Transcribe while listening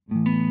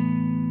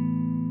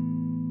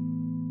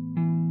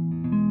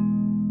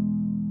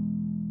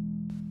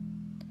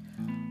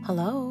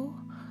Hello,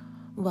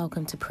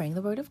 welcome to Praying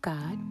the Word of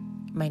God.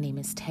 My name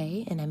is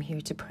Tay, and I'm here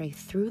to pray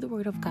through the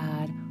Word of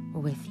God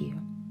with you.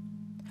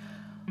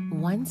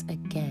 Once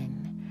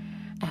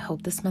again, I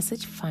hope this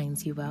message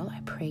finds you well. I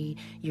pray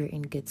you're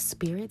in good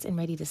spirits and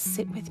ready to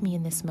sit with me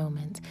in this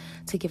moment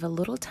to give a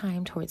little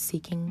time towards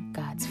seeking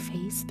God's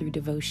face through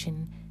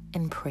devotion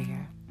and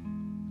prayer.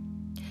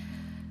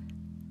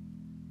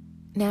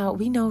 Now,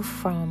 we know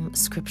from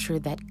Scripture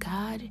that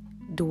God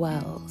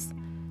dwells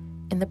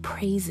in the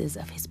praises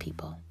of His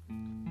people.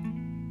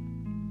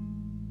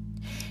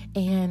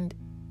 And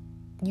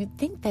you'd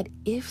think that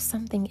if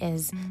something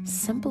as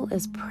simple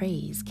as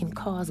praise can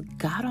cause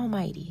God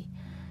Almighty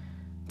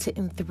to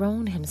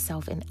enthrone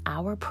Himself in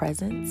our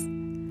presence,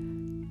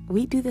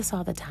 we do this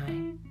all the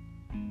time.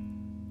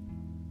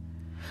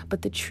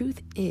 But the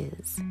truth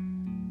is,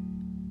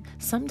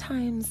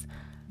 sometimes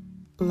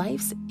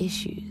life's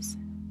issues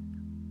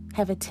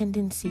have a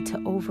tendency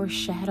to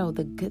overshadow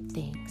the good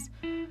things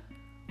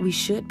we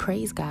should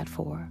praise God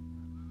for.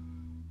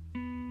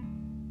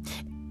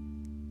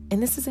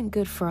 And this isn't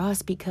good for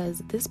us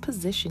because this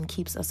position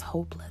keeps us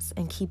hopeless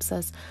and keeps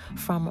us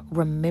from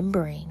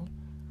remembering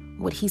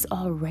what He's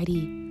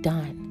already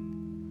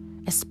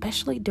done,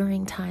 especially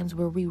during times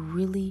where we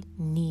really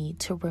need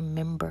to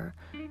remember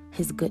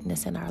His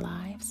goodness in our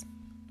lives.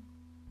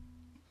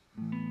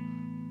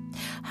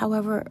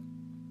 However,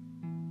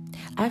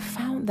 I've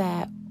found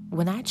that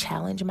when I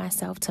challenge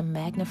myself to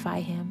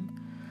magnify Him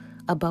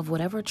above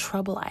whatever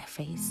trouble I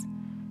face,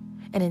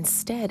 and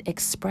instead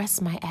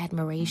express my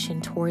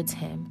admiration towards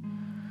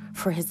Him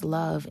for His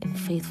love and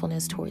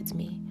faithfulness towards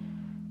me,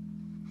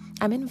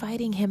 I'm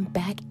inviting Him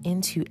back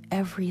into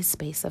every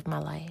space of my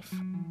life.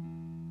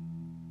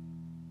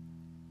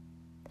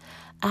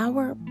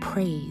 Our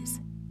praise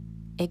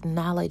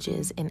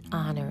acknowledges and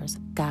honors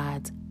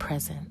God's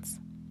presence.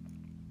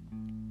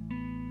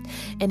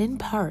 And in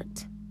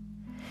part,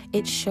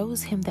 it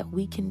shows Him that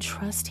we can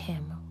trust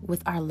Him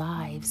with our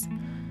lives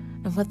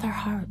and with our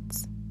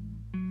hearts.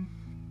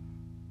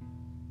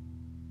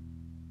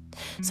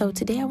 So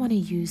today I want to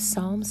use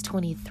Psalms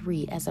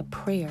 23 as a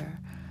prayer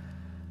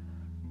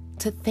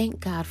to thank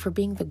God for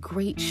being the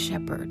great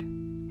shepherd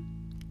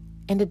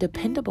and a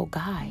dependable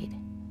guide.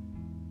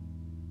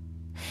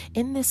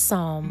 In this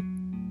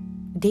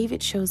psalm,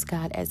 David shows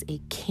God as a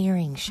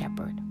caring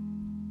shepherd,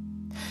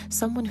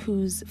 someone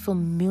who's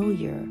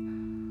familiar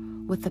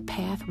with the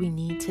path we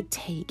need to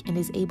take and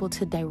is able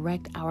to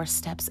direct our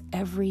steps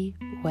every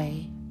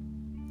way.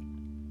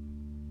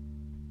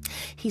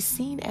 He's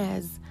seen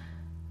as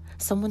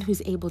someone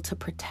who's able to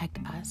protect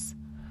us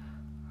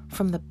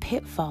from the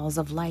pitfalls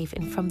of life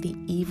and from the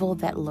evil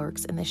that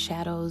lurks in the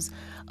shadows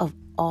of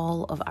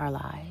all of our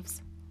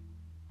lives.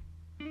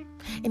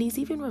 And He's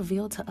even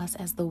revealed to us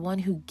as the one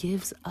who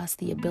gives us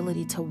the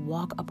ability to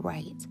walk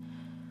upright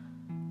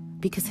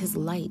because His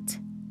light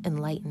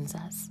enlightens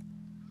us.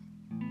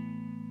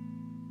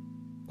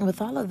 And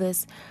with all of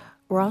this,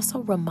 we're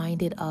also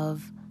reminded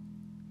of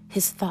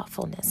His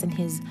thoughtfulness and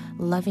His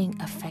loving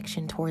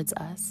affection towards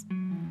us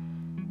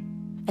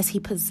as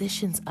He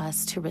positions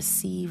us to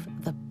receive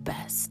the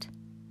best,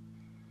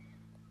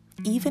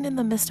 even in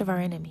the midst of our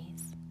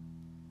enemies.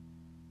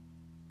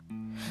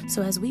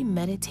 So as we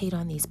meditate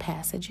on these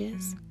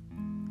passages,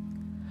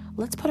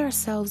 let's put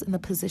ourselves in the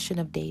position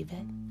of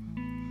David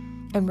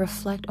and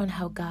reflect on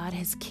how God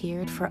has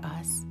cared for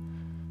us.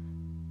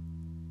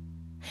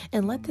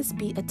 And let this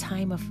be a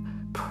time of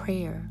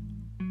prayer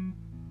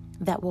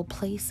that will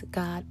place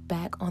God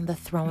back on the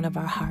throne of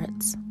our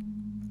hearts.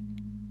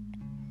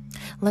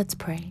 Let's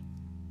pray.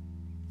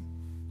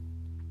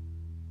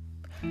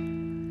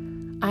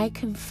 I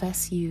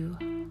confess You,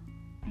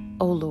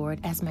 O Lord,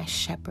 as my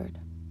shepherd,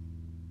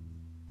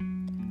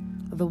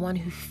 the one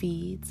who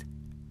feeds,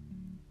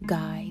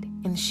 guides,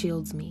 and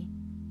shields me.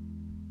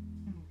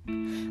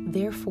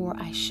 Therefore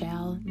I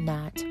shall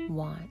not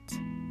want.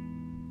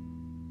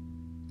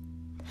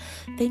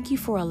 Thank You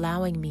for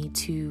allowing me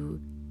to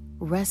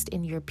rest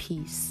in Your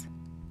peace,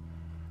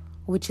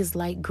 which is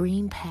like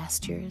green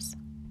pastures.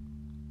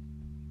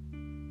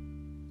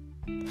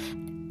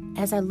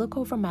 As I look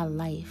over my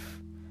life,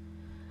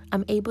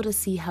 I'm able to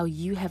see how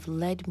You have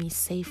led me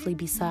safely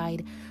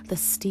beside the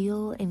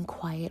still and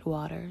quiet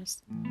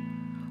waters,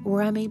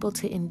 where I'm able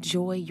to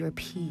enjoy Your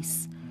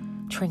peace,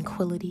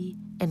 tranquility,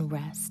 and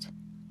rest.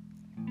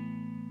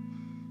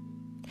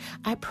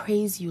 I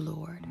praise You,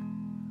 Lord,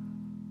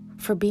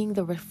 for being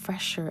the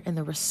refresher and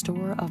the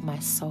restorer of my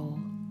soul,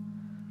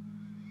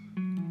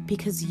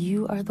 because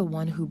You are the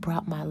one who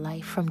brought my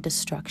life from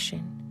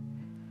destruction.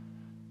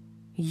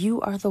 You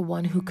are the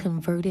one who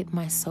converted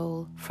my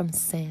soul from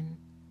sin.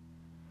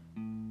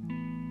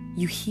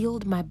 You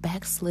healed my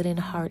backslidden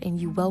heart and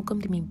You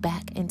welcomed me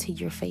back into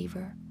Your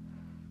favor.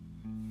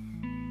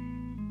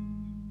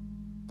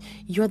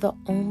 You're the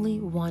only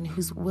one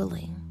who's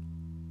willing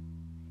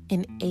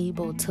and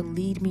able to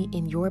lead me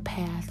in Your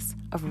paths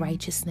of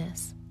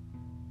righteousness.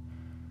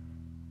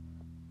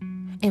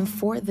 And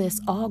for this,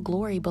 all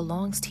glory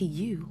belongs to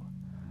You,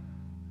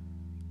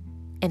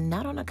 and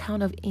not on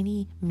account of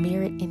any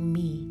merit in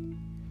me,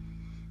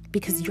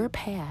 because your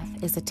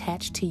path is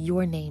attached to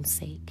your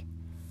namesake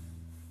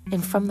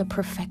and from the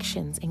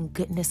perfections and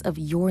goodness of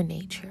your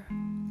nature.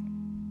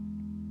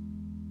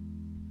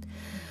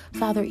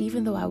 Father,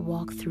 even though I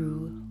walk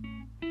through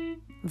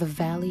the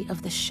valley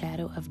of the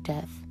shadow of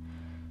death,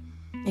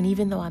 and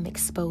even though I'm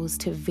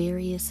exposed to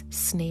various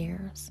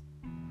snares,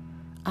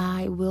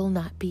 I will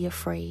not be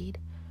afraid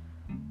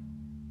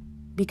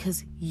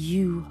because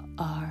you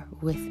are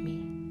with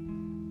me.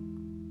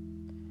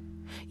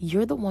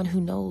 You're the one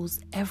who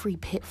knows every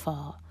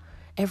pitfall,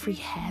 every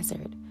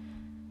hazard,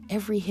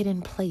 every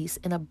hidden place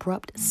and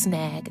abrupt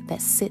snag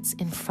that sits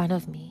in front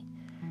of me.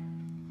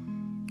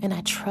 And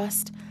I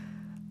trust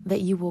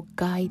that you will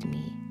guide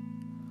me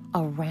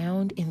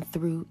around and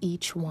through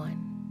each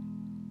one.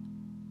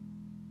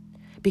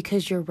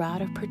 Because your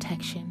rod of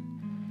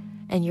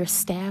protection and your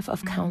staff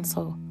of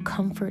counsel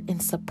comfort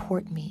and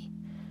support me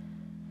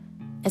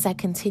as I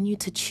continue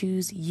to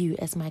choose you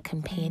as my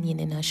companion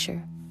and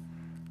usher.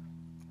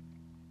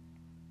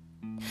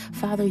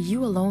 Father,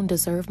 you alone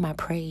deserve my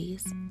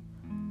praise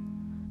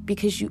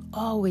because you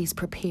always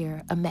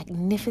prepare a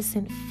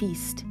magnificent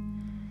feast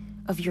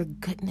of your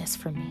goodness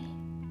for me,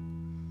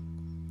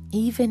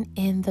 even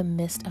in the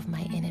midst of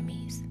my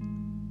enemies.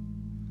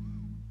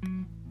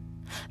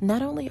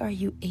 Not only are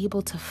you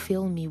able to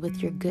fill me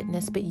with your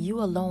goodness, but you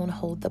alone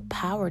hold the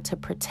power to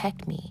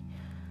protect me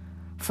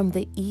from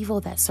the evil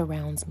that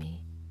surrounds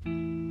me.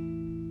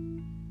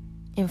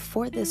 And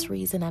for this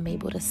reason, I'm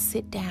able to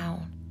sit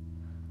down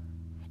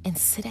and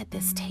sit at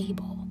this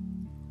table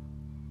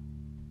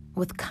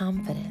with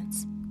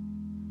confidence,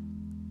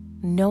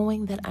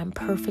 knowing that I'm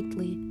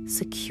perfectly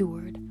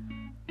secured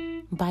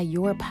by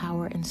your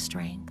power and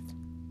strength.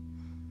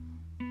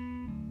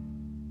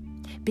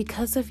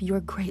 Because of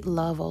your great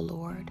love, O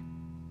Lord,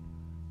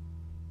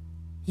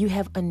 you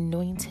have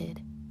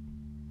anointed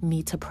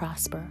me to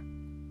prosper.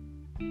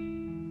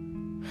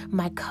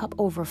 My cup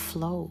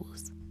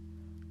overflows.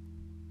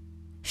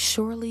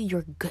 Surely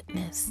your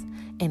goodness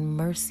and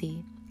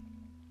mercy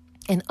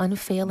and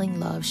unfailing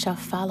love shall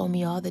follow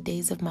me all the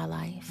days of my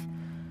life,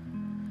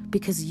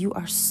 because you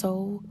are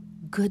so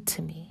good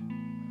to me.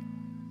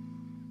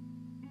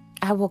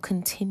 I will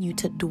continue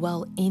to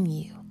dwell in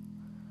you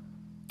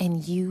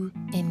and you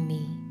in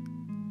me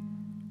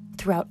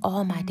throughout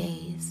all my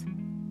days.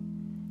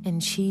 In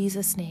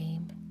Jesus'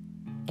 name,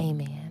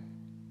 amen.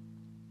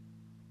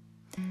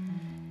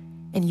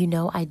 And you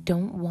know, I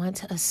don't want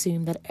to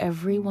assume that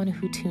everyone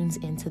who tunes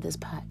into this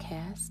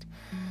podcast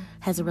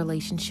has a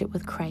relationship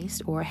with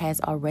Christ or has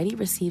already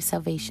received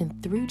salvation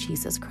through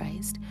Jesus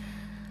Christ.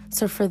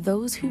 So for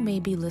those who may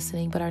be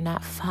listening but are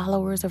not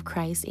followers of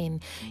Christ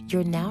and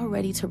you're now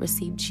ready to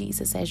receive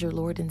Jesus as your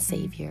Lord and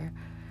Savior,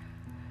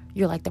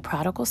 you're like the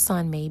prodigal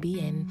son maybe,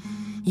 and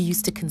you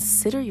used to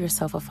consider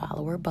yourself a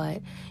follower,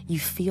 but you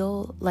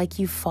feel like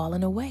you've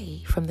fallen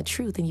away from the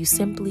truth and you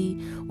simply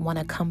want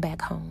to come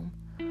back home.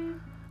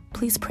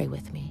 Please pray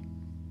with me.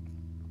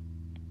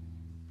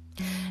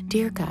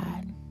 Dear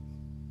God,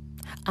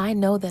 I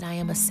know that I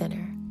am a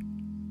sinner,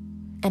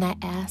 and I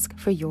ask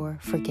for your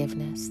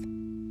forgiveness.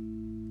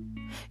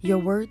 Your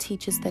word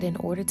teaches that in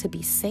order to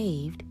be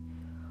saved,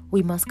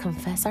 we must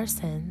confess our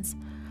sins,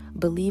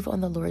 believe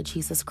on the Lord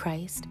Jesus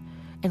Christ,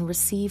 and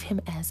receive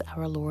him as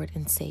our Lord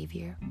and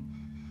Savior.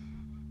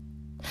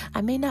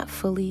 I may not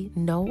fully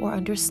know or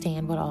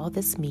understand what all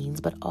this means,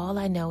 but all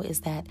I know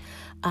is that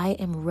I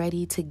am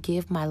ready to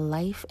give my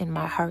life and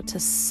my heart to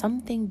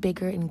something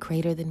bigger and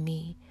greater than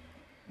me.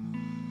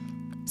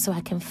 So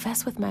I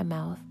confess with my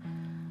mouth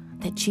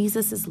that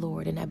Jesus is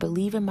Lord, and I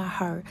believe in my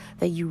heart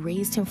that you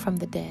raised him from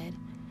the dead.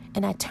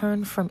 And I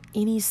turn from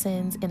any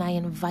sins, and I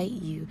invite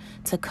you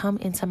to come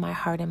into my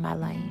heart and my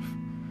life.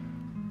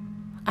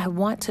 I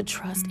want to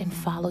trust and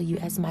follow you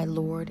as my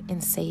Lord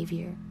and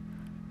Savior.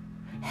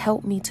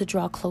 Help me to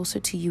draw closer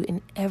to you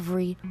in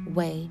every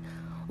way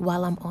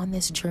while I'm on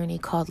this journey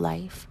called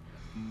life.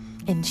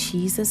 In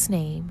Jesus'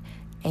 name,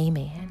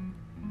 amen.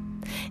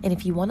 And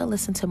if you want to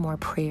listen to more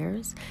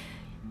prayers,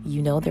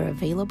 you know they're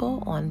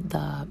available on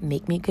the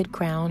Make Me Good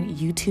Ground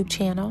YouTube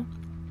channel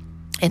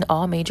and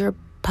all major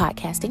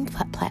podcasting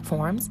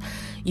platforms.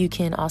 You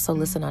can also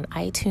listen on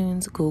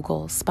iTunes,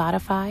 Google,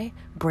 Spotify,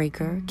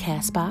 Breaker,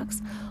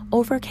 Castbox,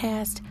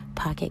 Overcast,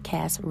 Pocket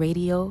Cast,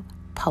 Radio,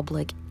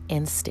 Public,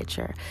 and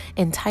Stitcher,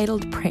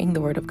 entitled Praying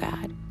the Word of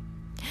God.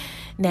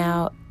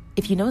 Now,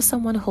 if you know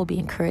someone who will be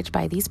encouraged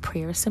by these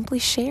prayers, simply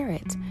share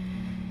it.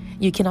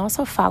 You can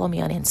also follow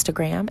me on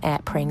Instagram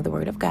at Praying the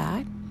Word of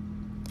God.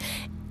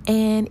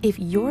 And if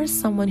you're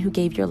someone who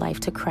gave your life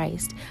to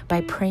Christ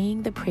by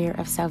praying the prayer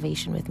of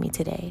salvation with me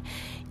today,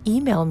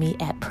 email me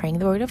at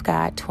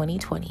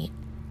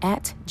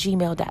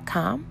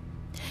prayingthewordofgod2020@gmail.com.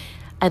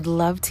 I'd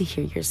love to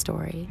hear your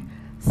story.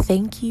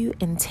 Thank you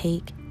and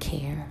take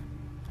care.